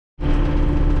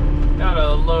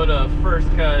load of first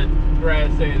cut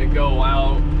grass hay to go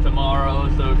out tomorrow,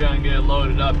 so gonna get it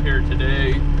loaded up here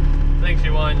today. I think she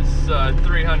wants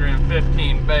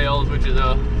 315 bales, which is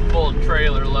a full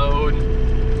trailer load.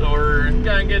 So we're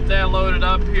gonna get that loaded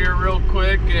up here real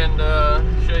quick and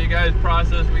show you guys the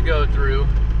process we go through.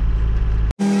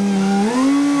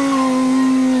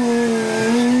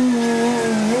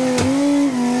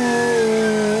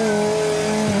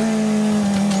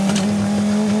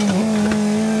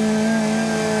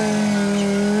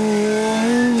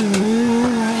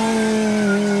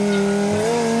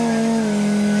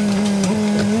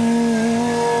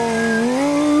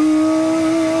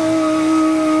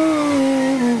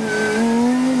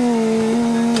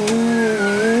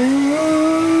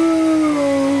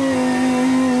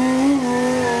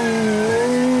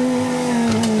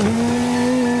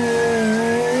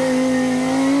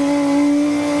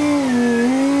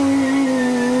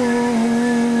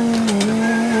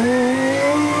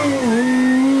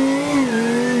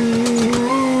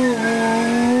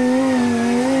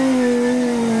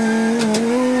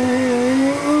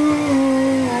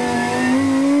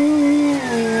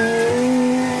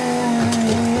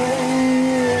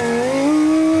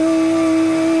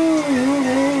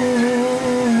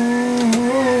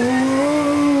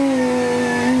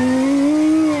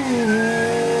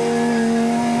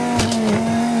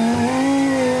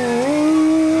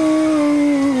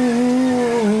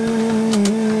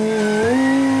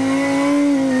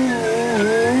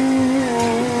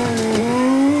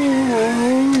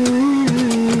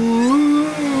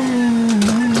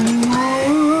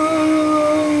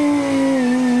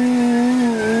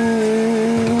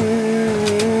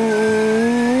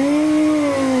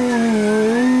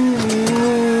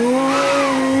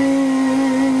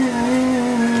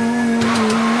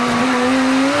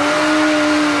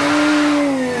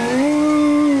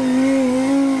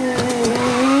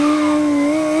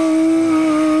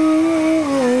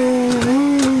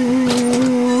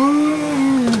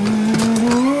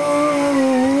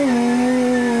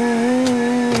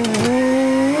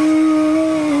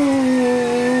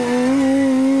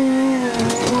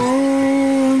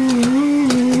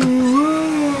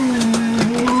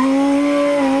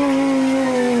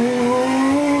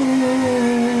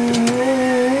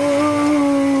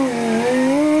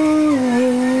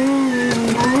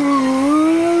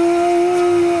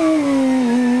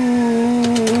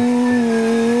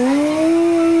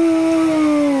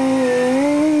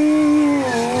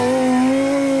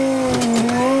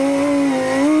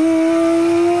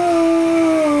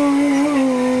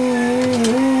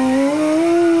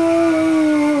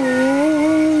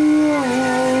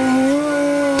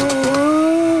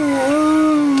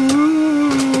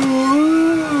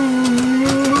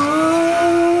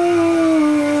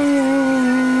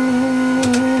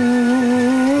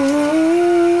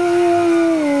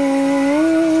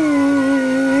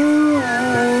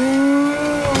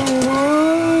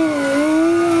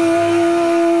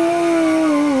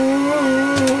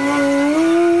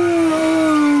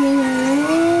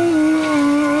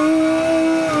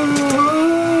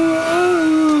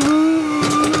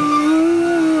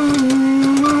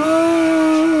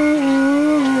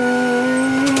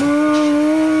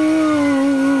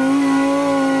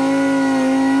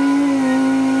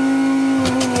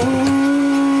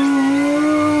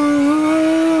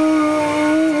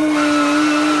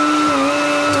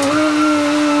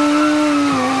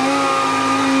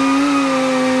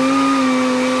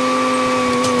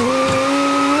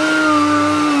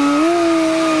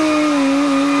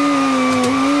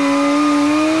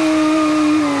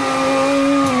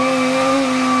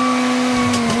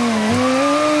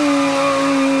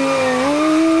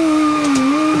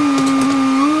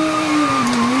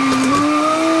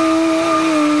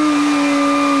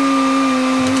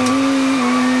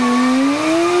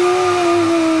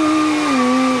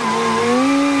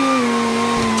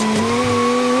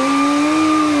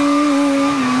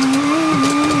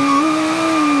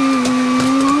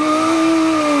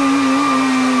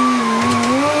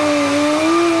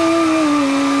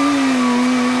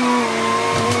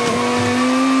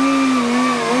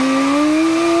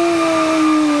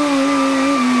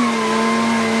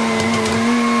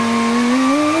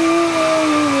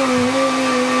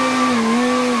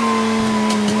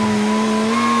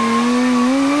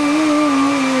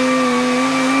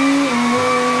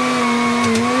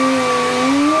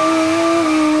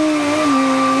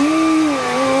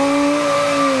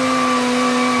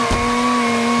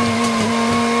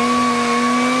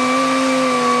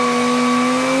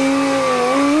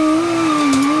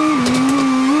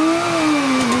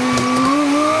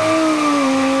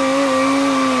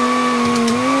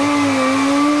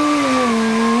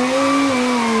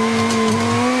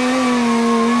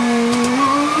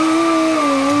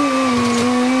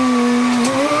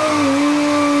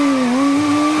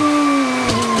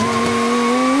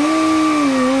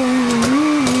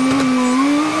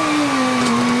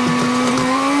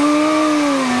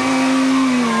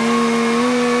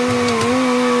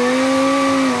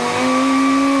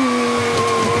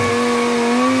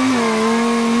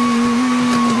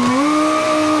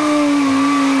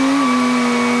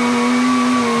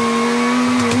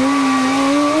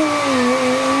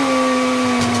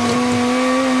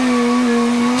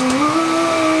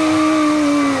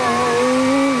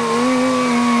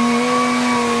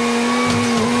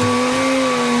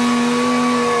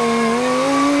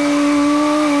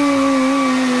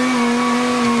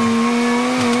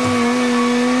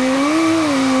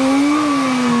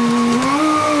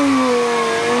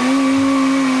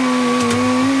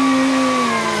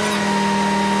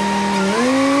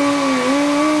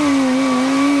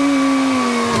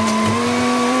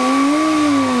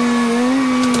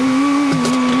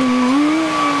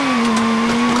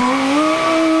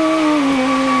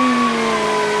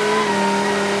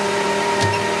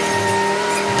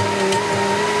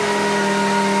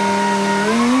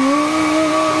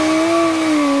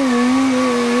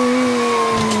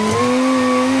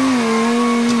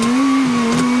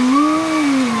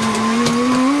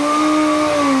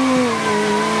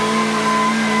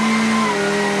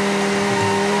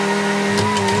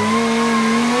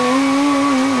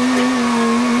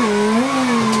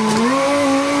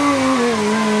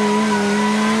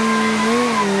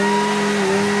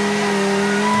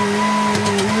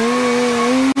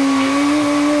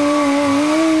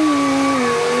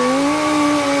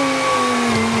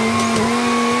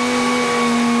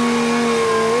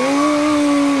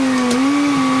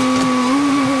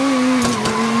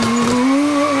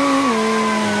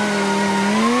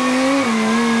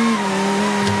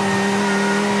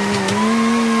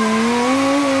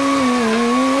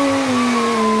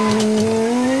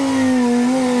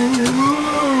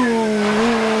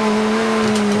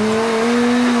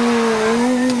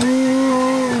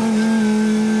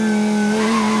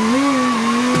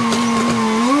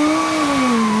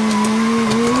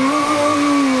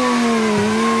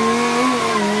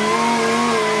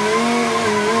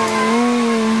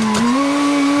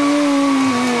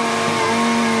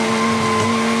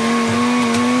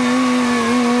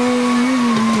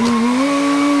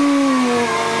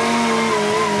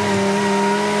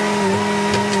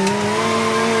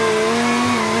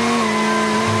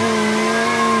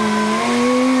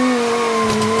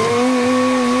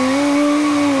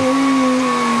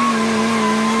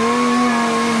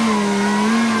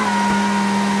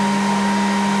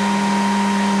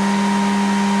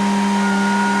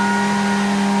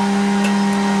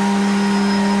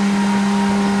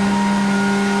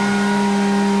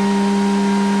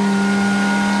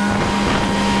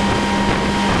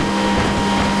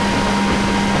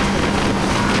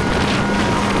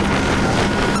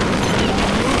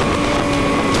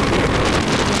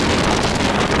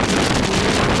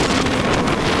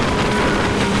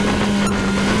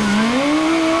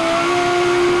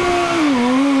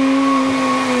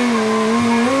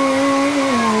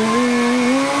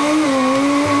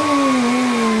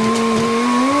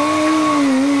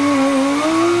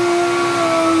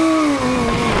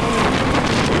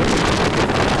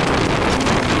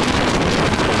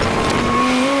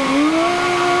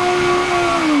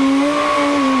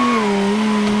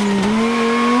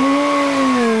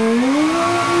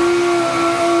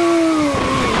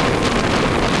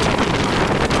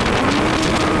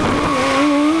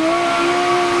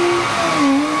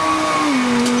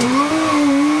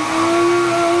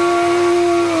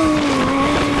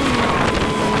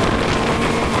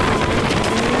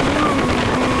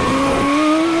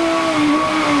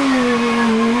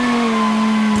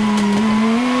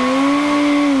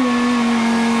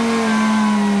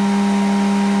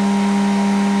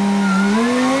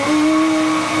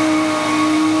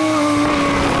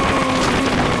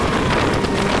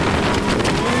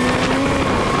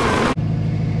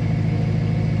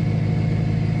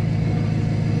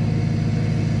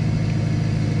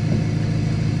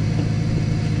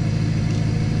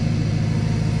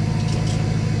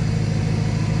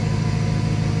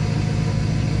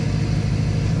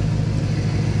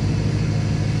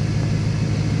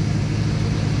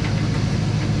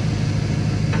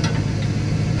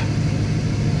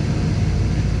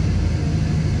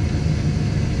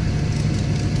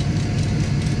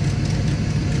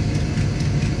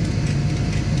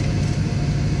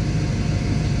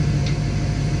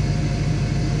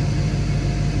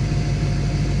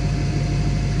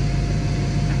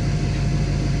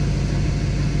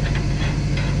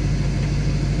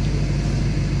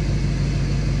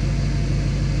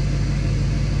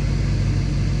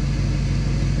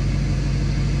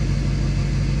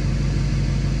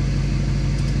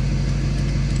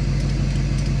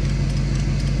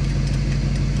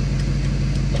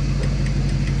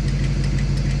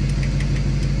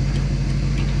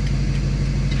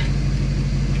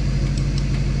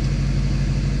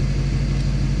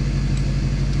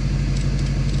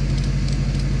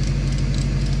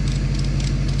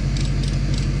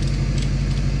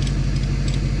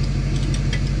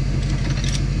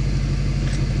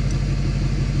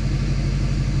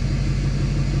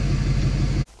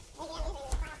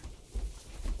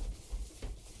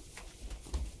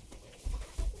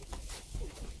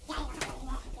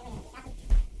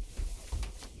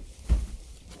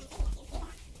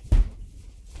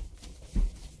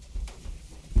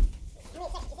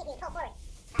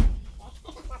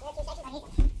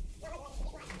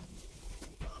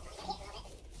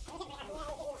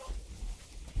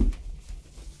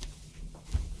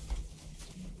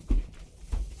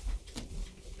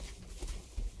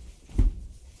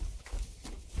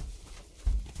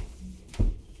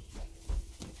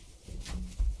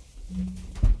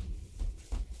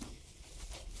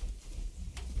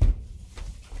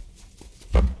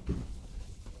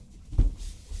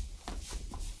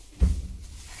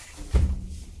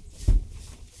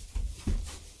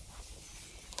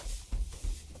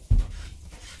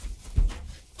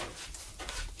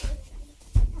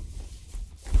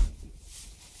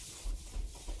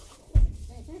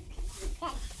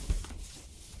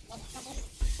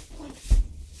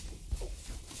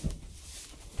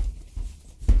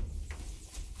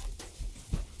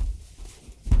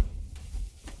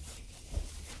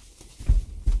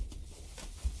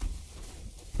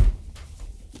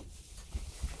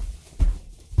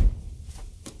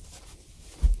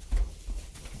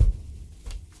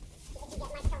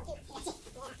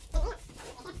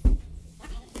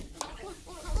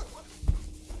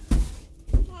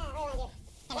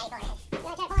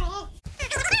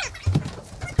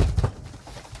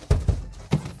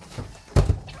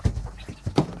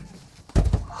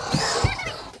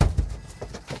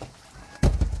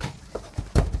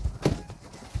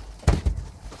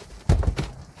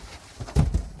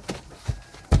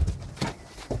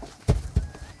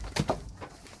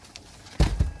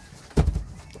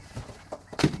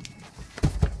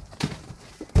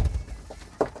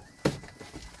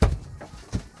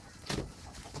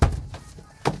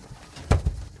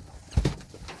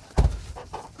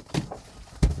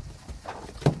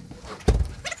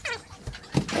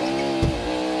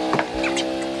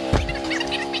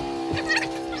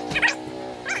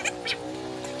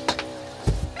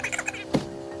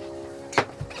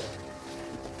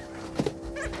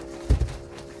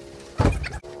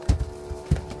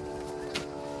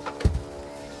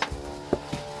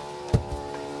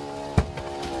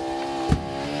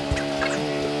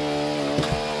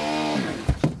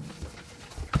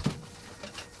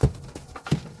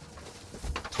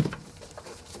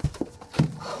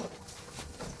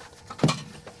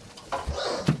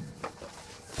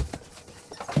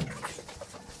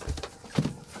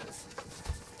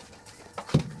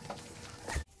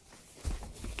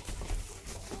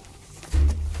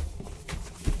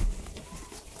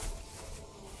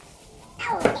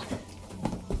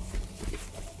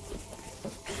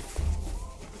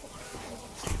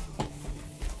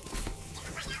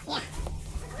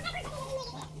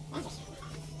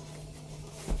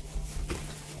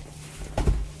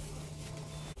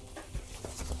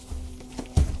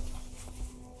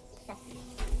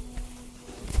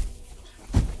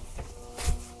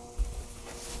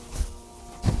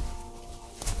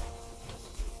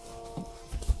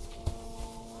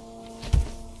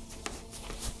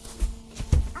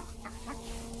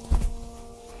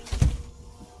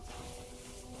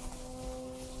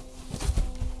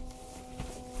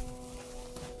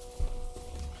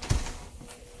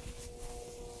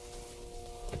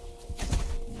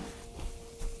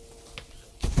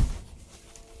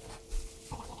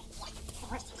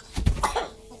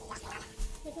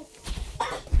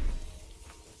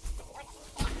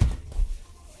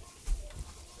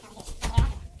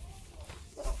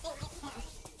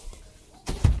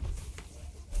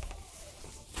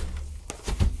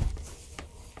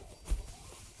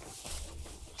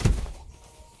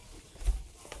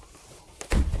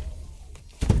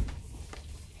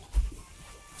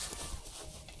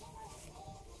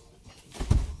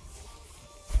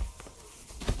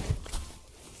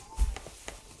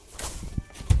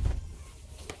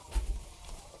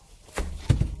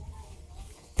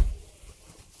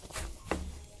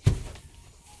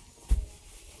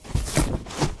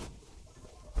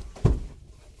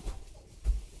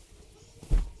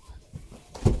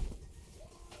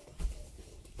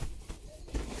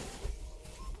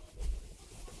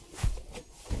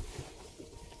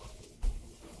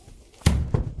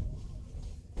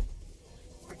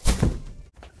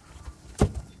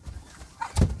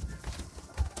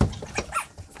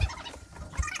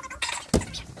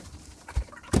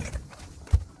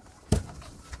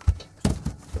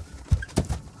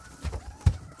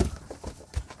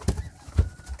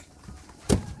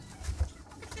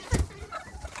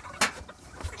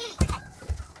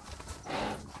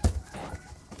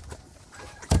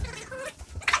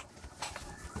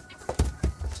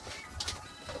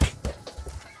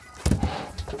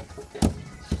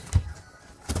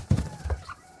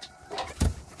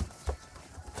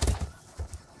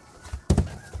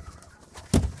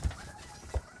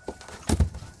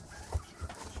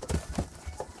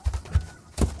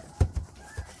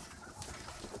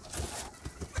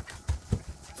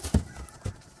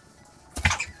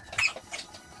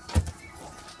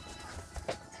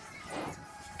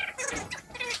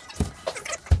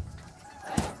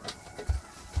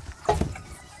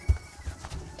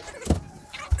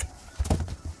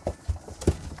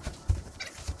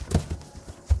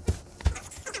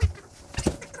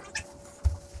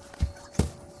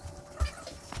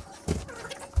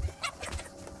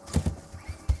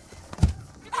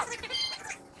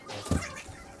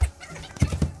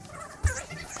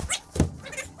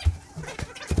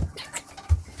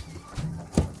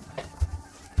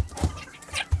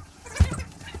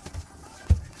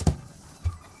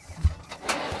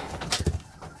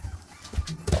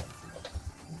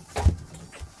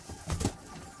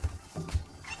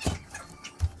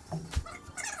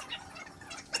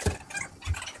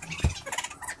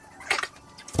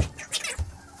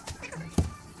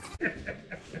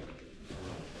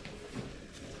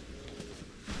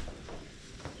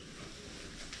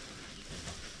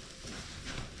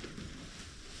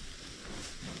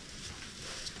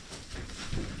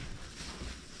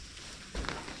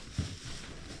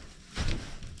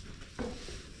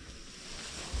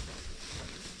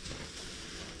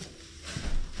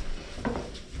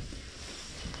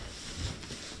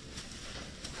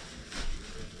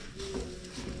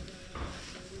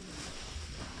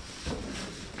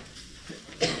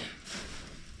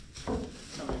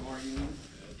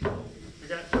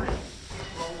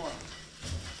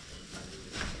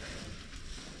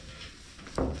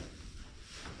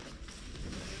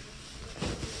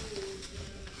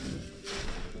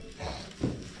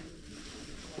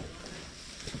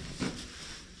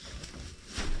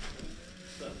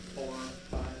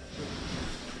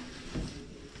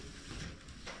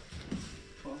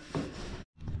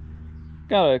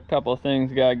 Got a couple of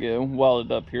things gotta get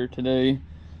welded up here today.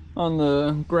 On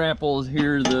the grapples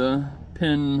here, the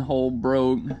pinhole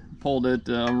broke, pulled it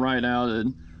right out, it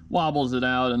wobbles it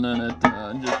out, and then it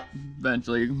just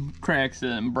eventually cracks it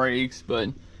and breaks. But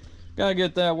gotta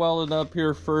get that welded up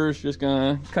here first. Just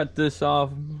gonna cut this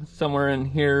off somewhere in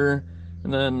here,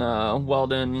 and then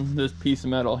weld in this piece of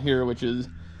metal here, which is,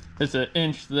 it's an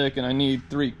inch thick, and I need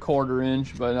 3/4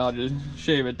 inch, but I'll just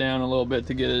shave it down a little bit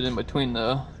to get it in between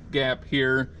the gap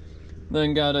here.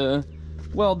 Then gotta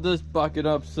weld this bucket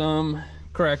up some,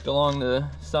 cracked along the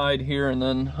side here and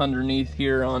then underneath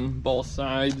here on both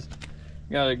sides.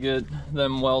 Gotta get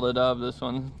them welded up. This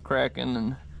one's cracking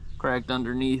and cracked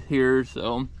underneath here,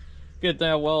 so get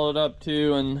that welded up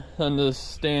too. And then this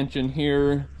stanchion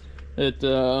here, it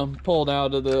pulled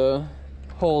out of the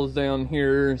holes down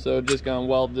here, so just gonna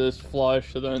weld this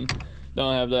flush so then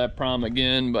don't have that problem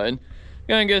again. But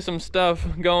gonna get some stuff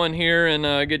going here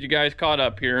and get you guys caught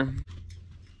up here.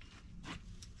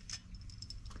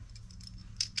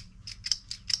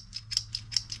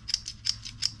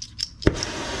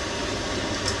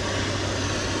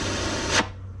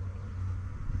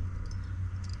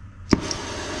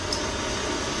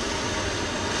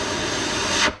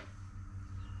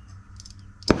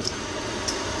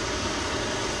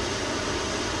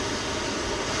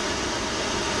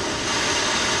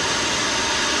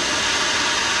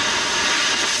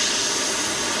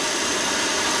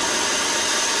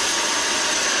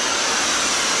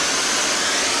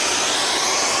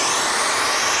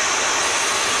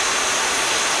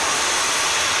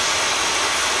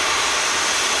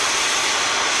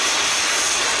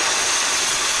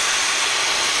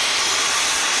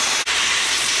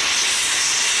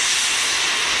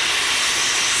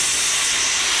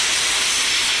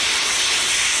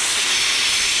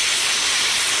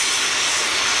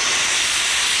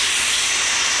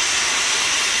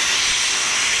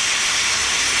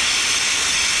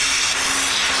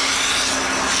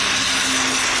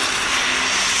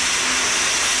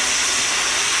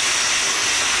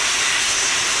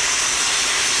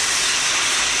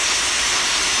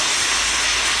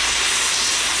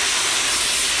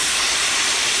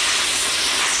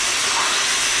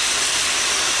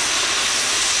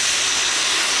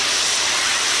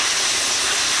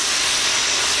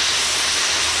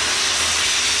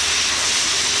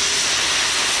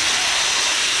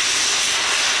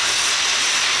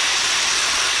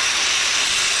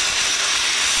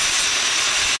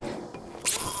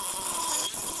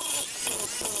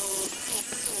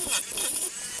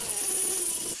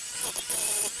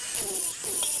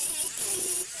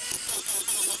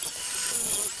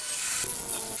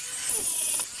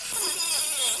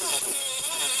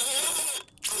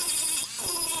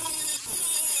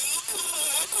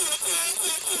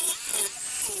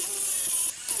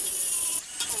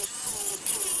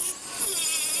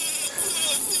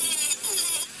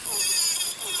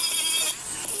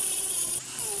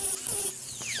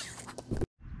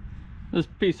 This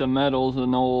piece of metal is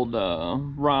an old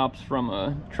ROPS from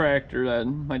a tractor that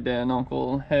my dad and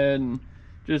uncle had, and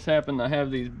just happened to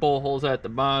have these bowl holes at the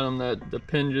bottom that the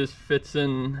pin just fits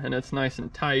in and it's nice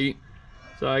and tight.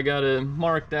 So I got it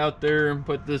marked out there and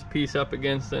put this piece up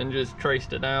against it and just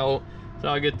traced it out. So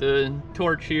I'll get the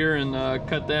torch here and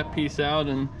cut that piece out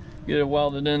and get it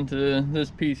welded into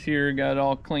this piece here. Got it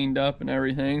all cleaned up and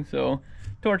everything. So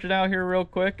torch it out here real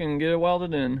quick and get it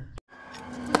welded in.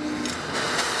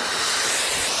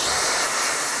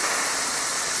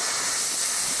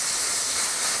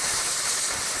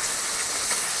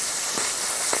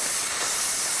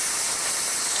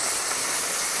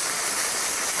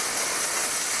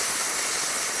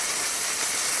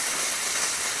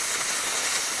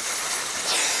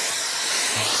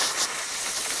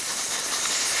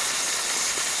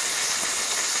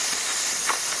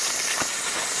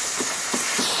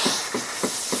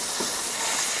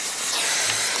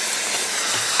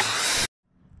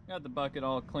 Got the bucket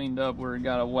all cleaned up where it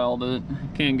gotta weld it.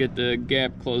 Can't get the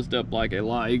gap closed up like I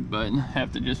like, but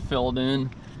have to just fill it in.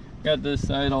 Got this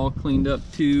side all cleaned up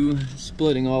too,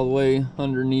 splitting all the way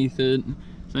underneath it.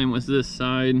 Same with this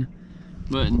side.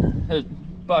 But the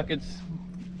bucket's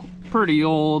pretty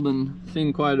old and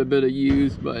seen quite a bit of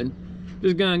use, but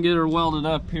just gonna get her welded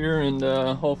up here and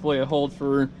hopefully it holds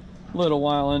for a little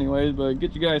while anyways. But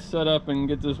get you guys set up and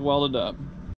get this welded up.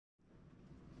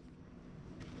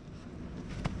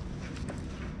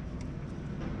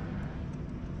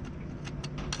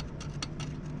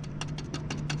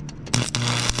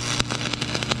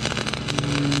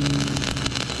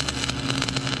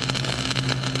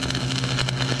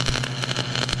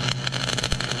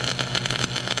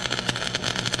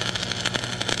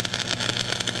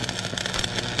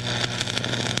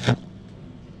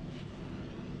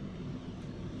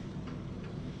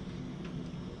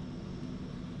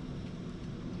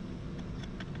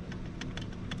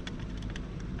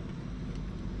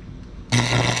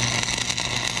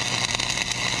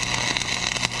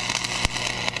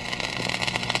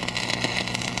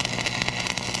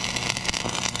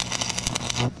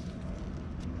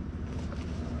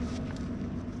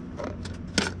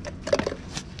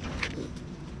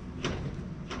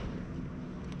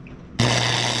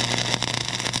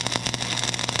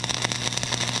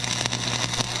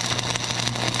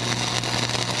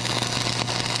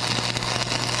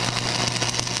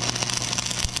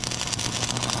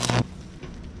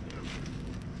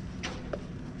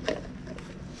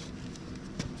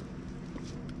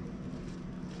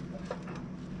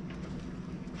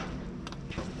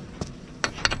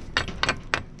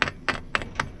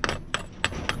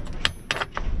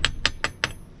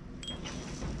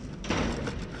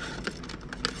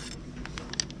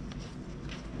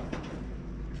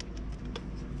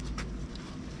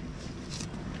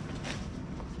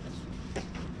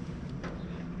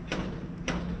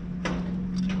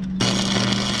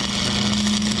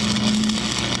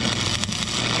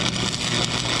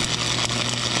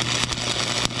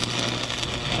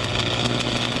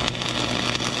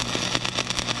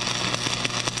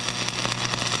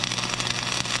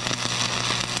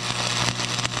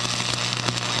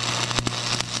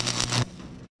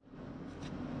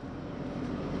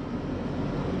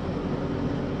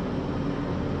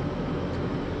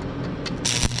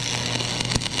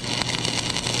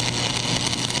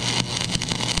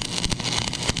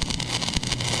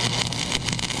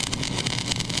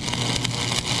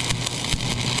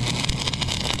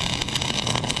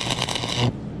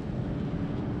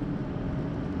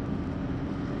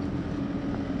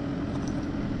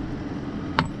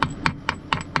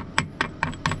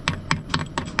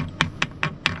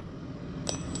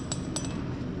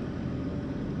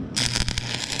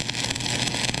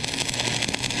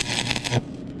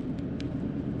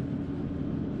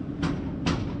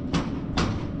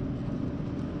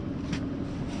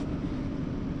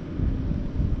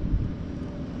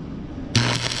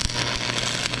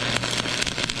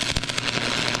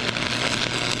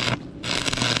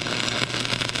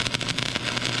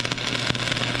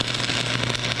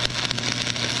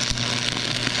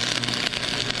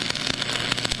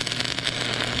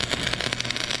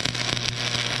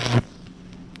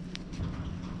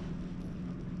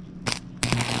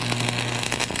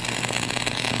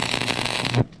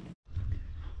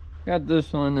 got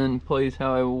this one in place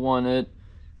how I want it.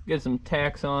 Get some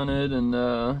tacks on it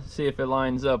and see if it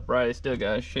lines up right. I still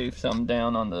gotta shave some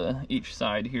down on each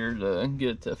side here to get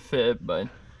it to fit, but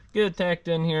get it tacked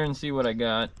in here and see what I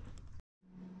got.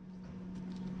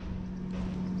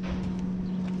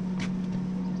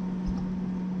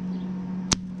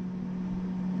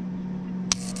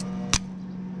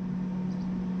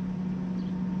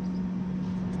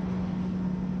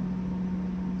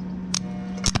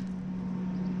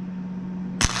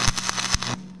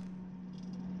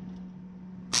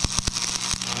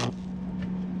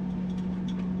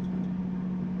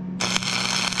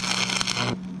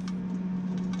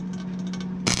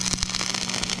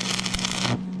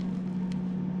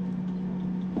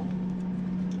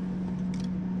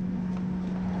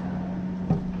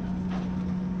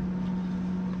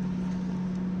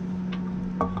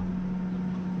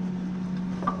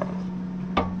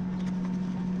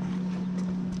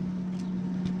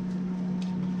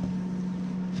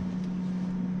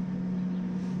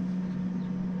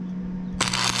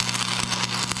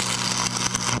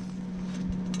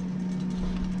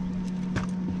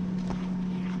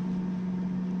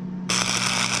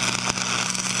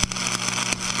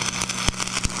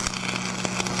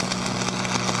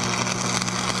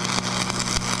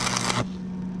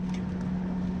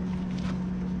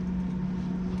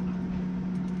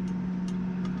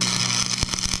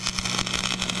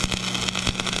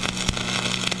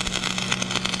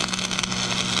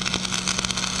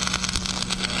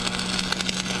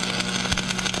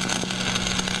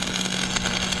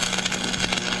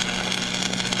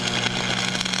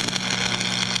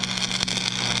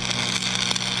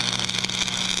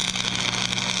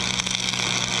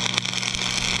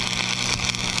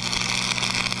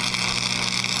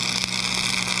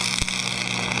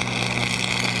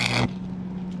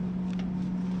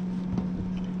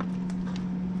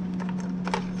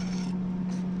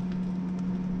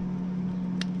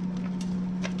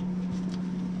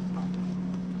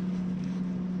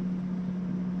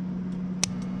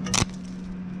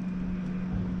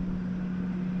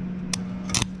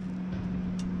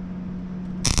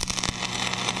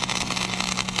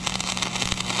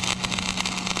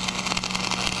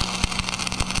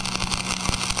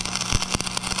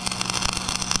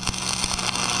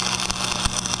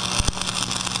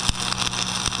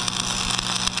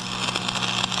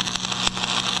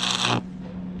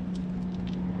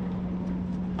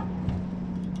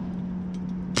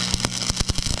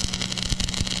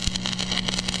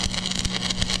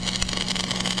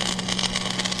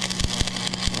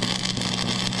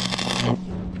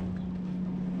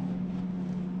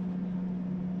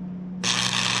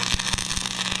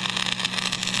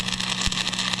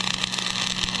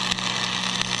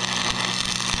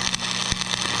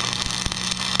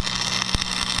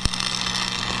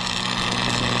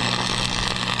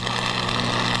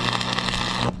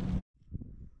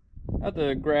 Got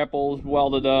the grapples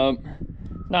welded up.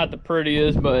 Not the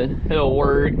prettiest, but it'll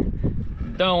work.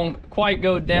 Don't quite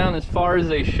go down as far as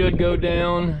they should go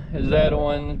down, as that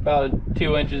one about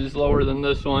 2 inches lower than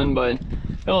this one, but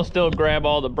it'll still grab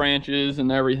all the branches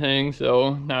and everything,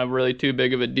 so not really too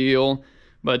big of a deal.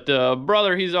 But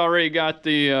brother, he's already got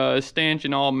the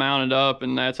stanchion all mounted up,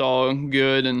 and that's all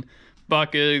good, and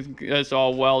bucket, that's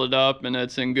all welded up and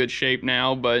it's in good shape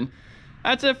now. But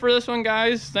that's it for this one,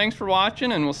 guys. Thanks for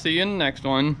watching, and we'll see you in the next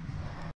one.